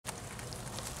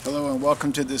Hello and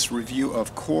welcome to this review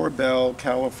of Korbel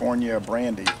California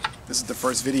Brandy. This is the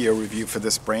first video review for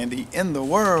this brandy in the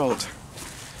world.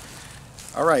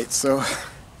 Alright, so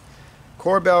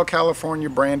Korbel California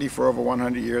Brandy for over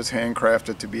 100 years,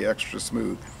 handcrafted to be extra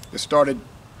smooth. It started,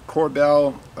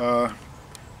 Korbel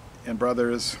and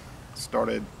Brothers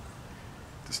started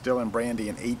distilling brandy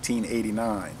in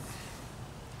 1889.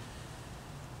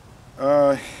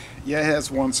 Yeah, it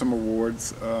has won some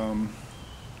awards.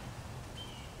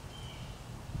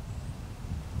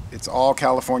 It's all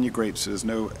California grapes. There's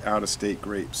no out-of-state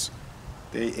grapes.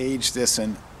 They age this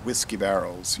in whiskey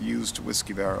barrels, used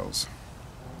whiskey barrels.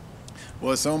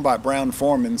 Well, it's owned by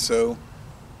Brown-Forman, so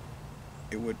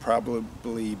it would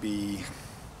probably be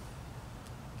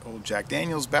old Jack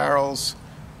Daniels barrels,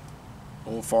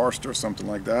 Old Forester, something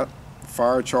like that.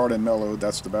 Fire, charred, and mellowed,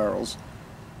 that's the barrels.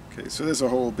 Okay, so there's a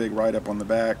whole big write-up on the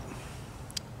back.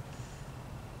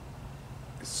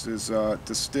 This is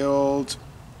distilled,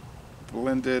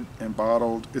 blended, and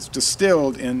bottled. It's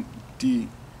distilled in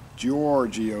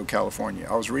Giorgio, California.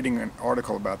 I was reading an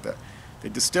article about that. They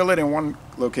distill it in one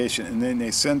location and then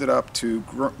they send it up to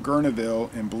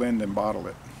Gurneville and blend and bottle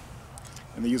it.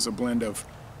 And they use a blend of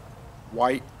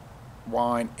white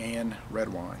wine and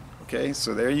red wine. Okay,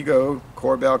 so there you go.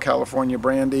 Korbel California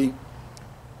Brandy.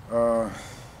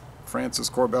 Francis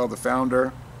Korbel, the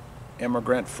founder,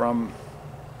 immigrant from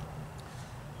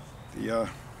the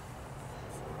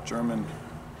German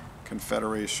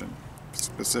Confederation,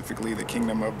 specifically the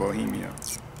Kingdom of Bohemia.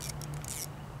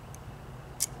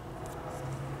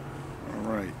 All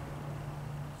right.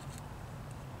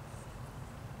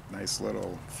 Nice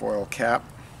little foil cap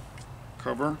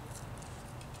cover,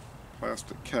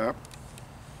 plastic cap.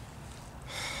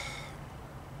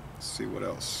 Let's see what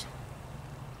else.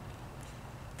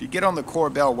 If you get on the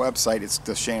Korbel website, it's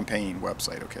the Champagne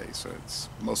website, okay? So it's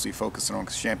mostly focusing on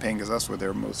Champagne because that's what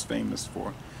they're most famous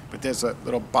for. But there's a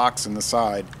little box in the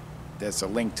side that's a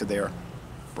link to their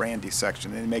brandy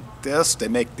section. They make this, they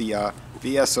make the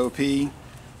VSOP,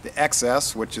 the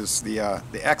XS, which is the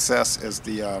XS is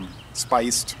the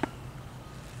spiced.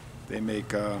 They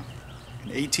make an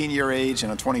 18-year age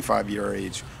and a 25-year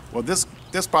age. Well, this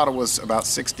bottle was about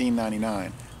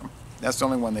 $16.99. That's the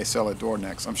only one they sell at Door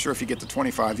Next. I'm sure if you get the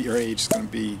 25-year age, it's going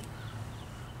to be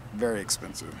very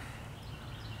expensive.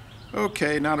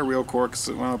 Okay, not a real cork, it's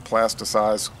one of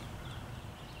plasticized,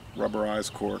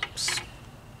 rubberized corks.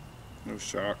 No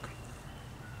shock.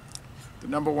 The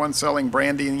 #1 selling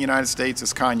brandy in the United States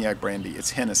is cognac brandy.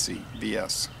 It's Hennessy,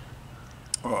 VS.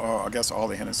 I guess all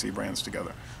the Hennessy brands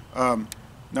together.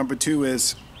 #2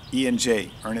 is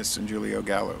E&J, Ernest and Julio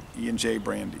Gallo. E&J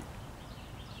brandy.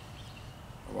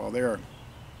 Well, there are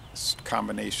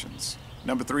combinations.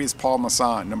 #3 is Paul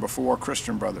Masson. #4,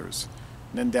 Christian Brothers.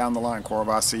 And then down the line,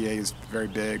 Courvoisier is very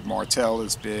big. Martel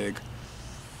is big.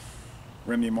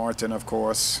 Remy Martin, of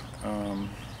course.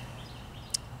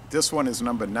 This one is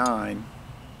 #9.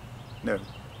 No,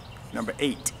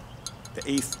 #8. The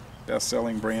 8th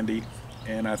best-selling brandy.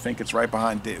 And I think it's right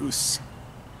behind Deus.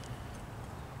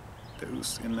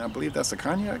 Deus. And I believe that's a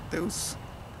cognac, Deus.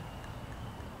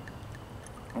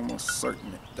 Almost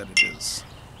certain that it is.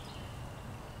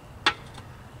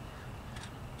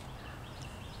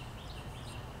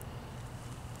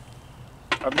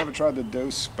 I've never tried the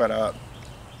Dose, but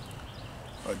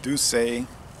Douce,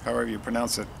 however you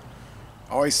pronounce it.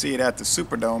 I always see it at the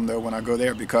Superdome though when I go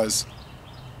there because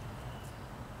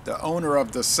the owner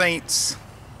of the Saints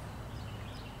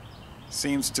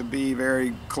seems to be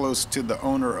very close to the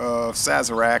owner of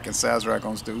Sazerac, and Sazerac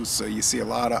owns Douce, so you see a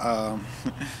lot of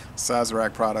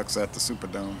Sazerac products at the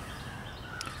Superdome.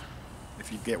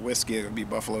 If you get whiskey, it'll be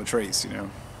Buffalo Trace, you know.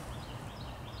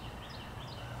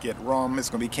 Get rum, it's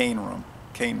gonna be Cane rum,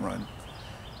 Cane Run.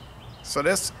 So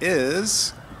this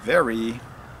is very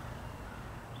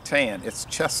tan. It's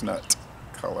chestnut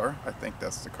color. I think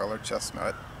that's the color,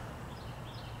 chestnut.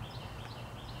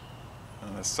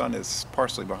 And the sun is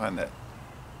partially behind that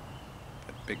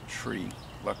big tree.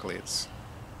 Luckily it's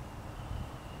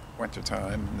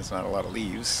wintertime and there's not a lot of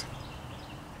leaves.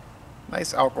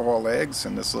 Nice alcohol legs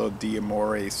and this little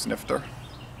D'Amore snifter.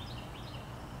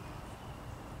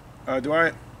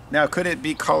 Now could it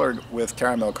be colored with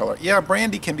caramel color? Yeah,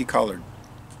 brandy can be colored.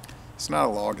 It's not a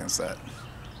law against that.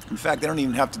 In fact, they don't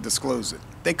even have to disclose it.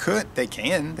 They could, they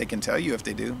can tell you if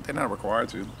they do. They're not required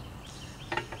to.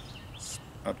 It's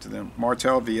up to them.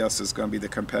 Martel VS is going to be the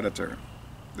competitor.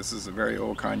 This is a very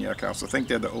old cognac house. I think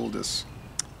they're the oldest.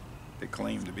 They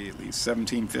claim to be at least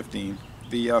 1715.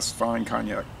 VS Fine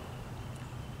Cognac.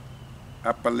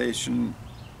 Appellation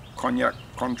Cognac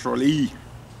Contrôlé.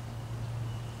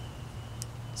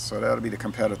 So that'll be the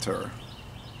competitor.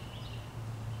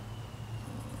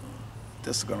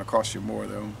 This is going to cost you more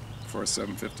though for a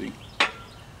 750.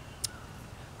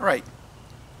 All right.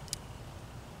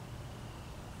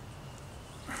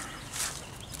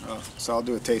 So I'll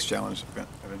do a taste challenge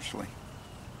eventually.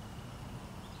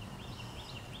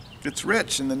 It's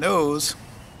rich in the nose.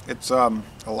 It's a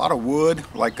lot of wood,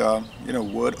 like you know,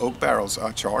 wood, oak barrels,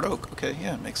 charred oak. Okay,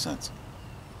 yeah, makes sense.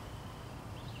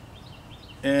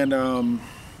 And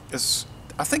it's,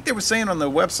 I think they were saying on the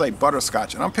website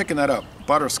butterscotch, and I'm picking that up.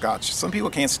 Butterscotch. Some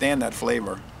people can't stand that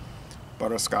flavor.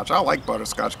 Butterscotch. I like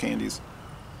butterscotch candies.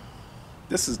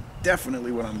 This is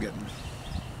definitely what I'm getting.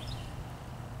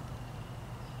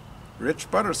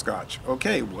 Rich butterscotch.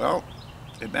 Okay, well,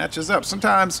 it matches up.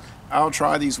 Sometimes I'll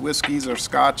try these whiskeys or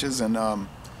scotches, and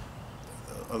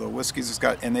the whiskeys or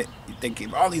scotch, and they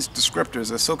give all these descriptors.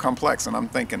 They're so complex, and I'm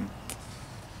thinking,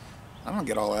 I don't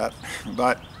get all that,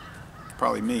 but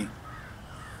probably me.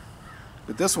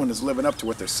 But this one is living up to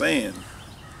what they're saying.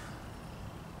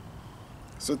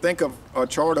 So think of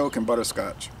charred oak and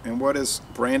butterscotch. And what is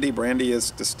brandy? Brandy is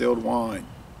distilled wine.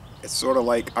 It's sort of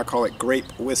like, I call it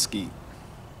grape whiskey.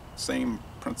 Same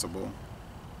principle.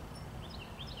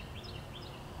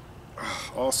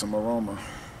 Awesome aroma.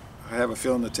 I have a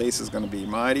feeling the taste is going to be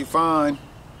mighty fine.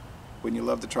 Wouldn't you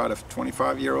love to try the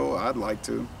 25-year-old? I'd like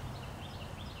to.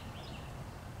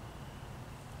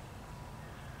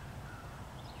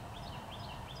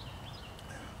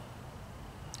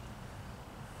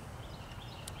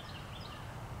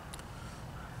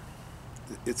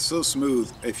 It's so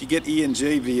smooth. If you get E and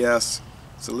J VS,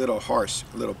 it's a little harsh,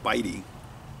 a little bitey.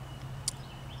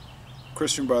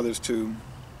 Christian Brothers too.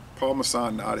 Paul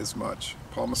Masson not as much.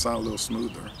 Paul Masson a little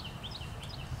smoother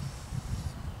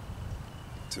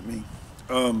to me.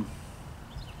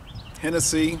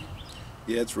 Hennessy,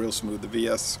 yeah, it's real smooth. The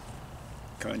VS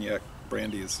cognac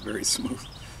brandy is very smooth.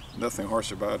 Nothing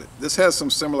harsh about it. This has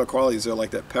some similar qualities there, like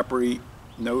that peppery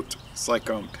note. It's like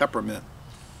peppermint.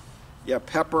 Yeah,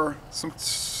 pepper,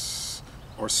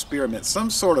 or spearmint, some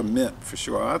sort of mint for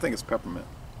sure. I think it's peppermint.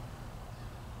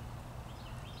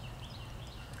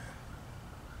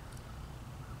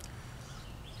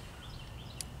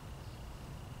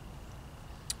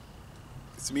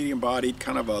 It's medium bodied,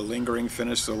 kind of a lingering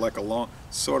finish, so like a long,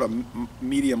 sort of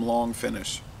medium long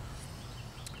finish.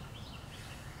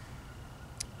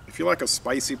 If you like a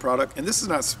spicy product, and this is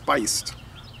not spiced,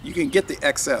 you can get the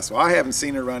XS. Well, I haven't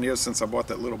seen it around here since I bought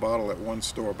that little bottle at one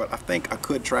store, but I think I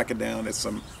could track it down at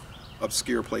some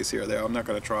obscure place here or there. I'm not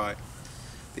going to try.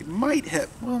 They might have,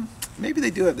 well, maybe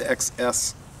they do have the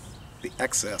XS, the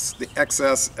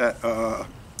XS at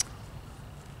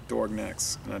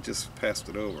Dorgnac's, and I just passed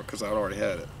it over because I'd already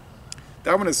had it.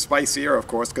 That one is spicier, of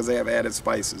course, because they have added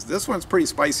spices. This one's pretty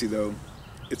spicy, though.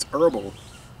 It's herbal.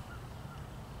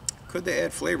 Could they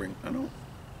add flavoring? I don't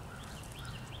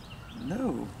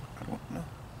know. I don't know.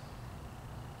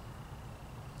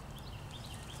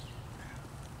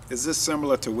 Is this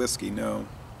similar to whiskey? No.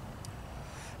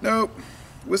 Nope.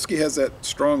 Whiskey has that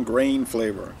strong grain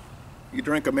flavor. You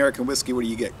drink American whiskey, what do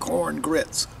you get? Corn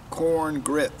grits. Corn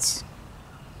grits.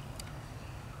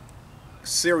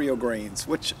 Cereal grains,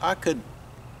 which I could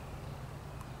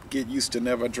get used to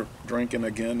never drinking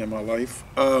again in my life.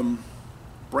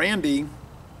 Brandy,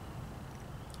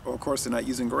 well, of course they're not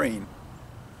using grain.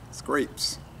 It's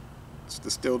grapes. It's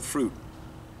distilled fruit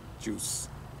juice,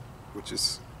 which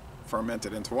is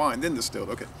fermented into wine, then distilled.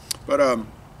 Okay, but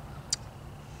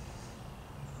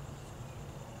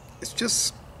it's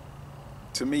just,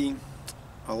 to me,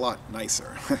 a lot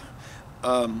nicer.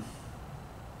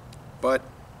 But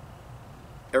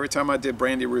every time I did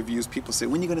brandy reviews, people say,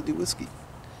 when are you going to do whiskey?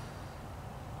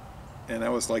 And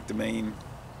that was like the main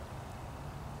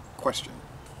question.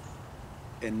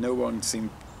 And no one seemed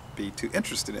to be too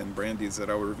interested in brandies that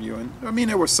I was reviewing. I mean,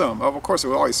 there were some. Of course,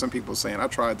 there were always some people saying, I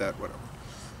tried that, whatever.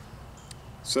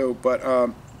 So, but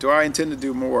do I intend to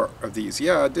do more of these?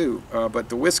 Yeah, I do. But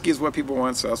the whiskey is what people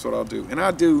want, so that's what I'll do. And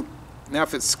I do, now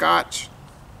if it's Scotch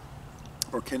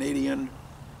or Canadian,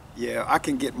 yeah, I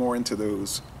can get more into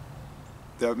those.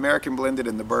 The American blended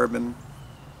and the bourbon.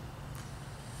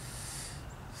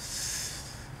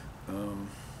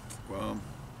 Well,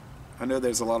 I know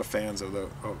there's a lot of fans of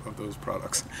those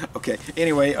products. Okay,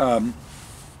 anyway,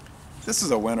 this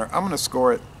is a winner. I'm going to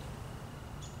score it.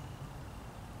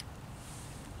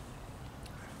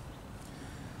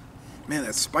 Man,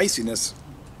 that spiciness,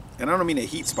 and I don't mean a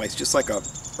heat spice, just like a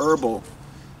herbal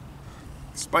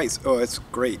spice. Oh, it's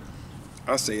great.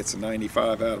 I say it's a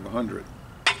 95 out of 100.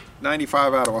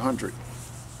 95 out of 100.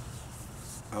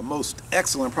 A most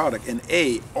excellent product, an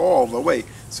A all the way.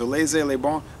 So laissez les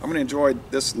bon. I'm going to enjoy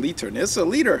this liter. And it's a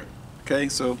liter. Okay,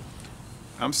 so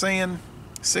I'm saying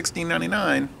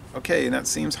 $16.99. Okay, and that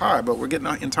seems high, but we're getting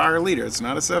an entire liter. It's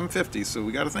not a 750, so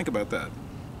we got to think about that.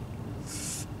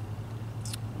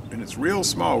 And it's real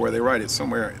small where they write it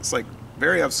somewhere. It's like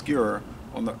very obscure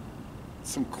on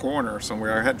some corner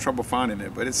somewhere. I had trouble finding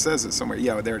it, but it says it somewhere.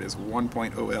 Yeah, there it is,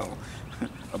 1.0L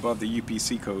above the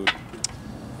UPC code.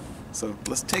 So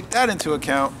let's take that into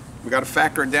account. We got to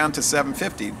factor it down to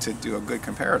 750 to do a good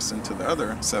comparison to the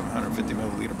other 750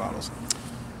 milliliter bottles.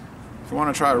 If you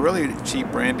want to try a really cheap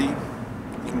brandy,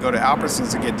 you can go to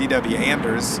Albertsons to get D.W.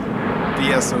 Anders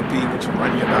VSOP, which will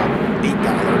run you about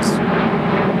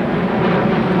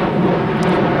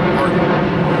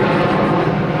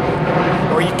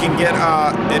 $8. Or you can get,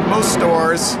 at most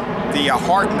stores, the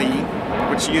Hartley,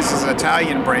 which uses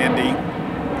Italian brandy,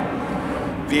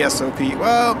 VSOP.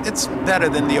 Well, it's better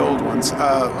than the old ones.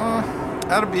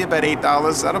 That'll be about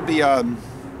 $8. That'll be a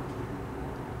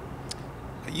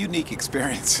unique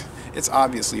experience. It's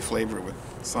obviously flavored with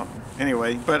something.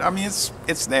 Anyway, but I mean,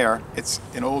 it's there. It's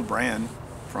an old brand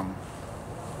from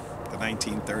the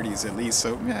 1930s at least.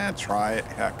 So yeah, try it.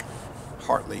 Heck,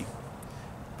 Hartley.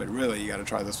 But really, you got to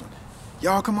try this one.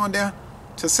 Y'all come on down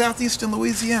to southeastern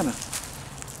Louisiana.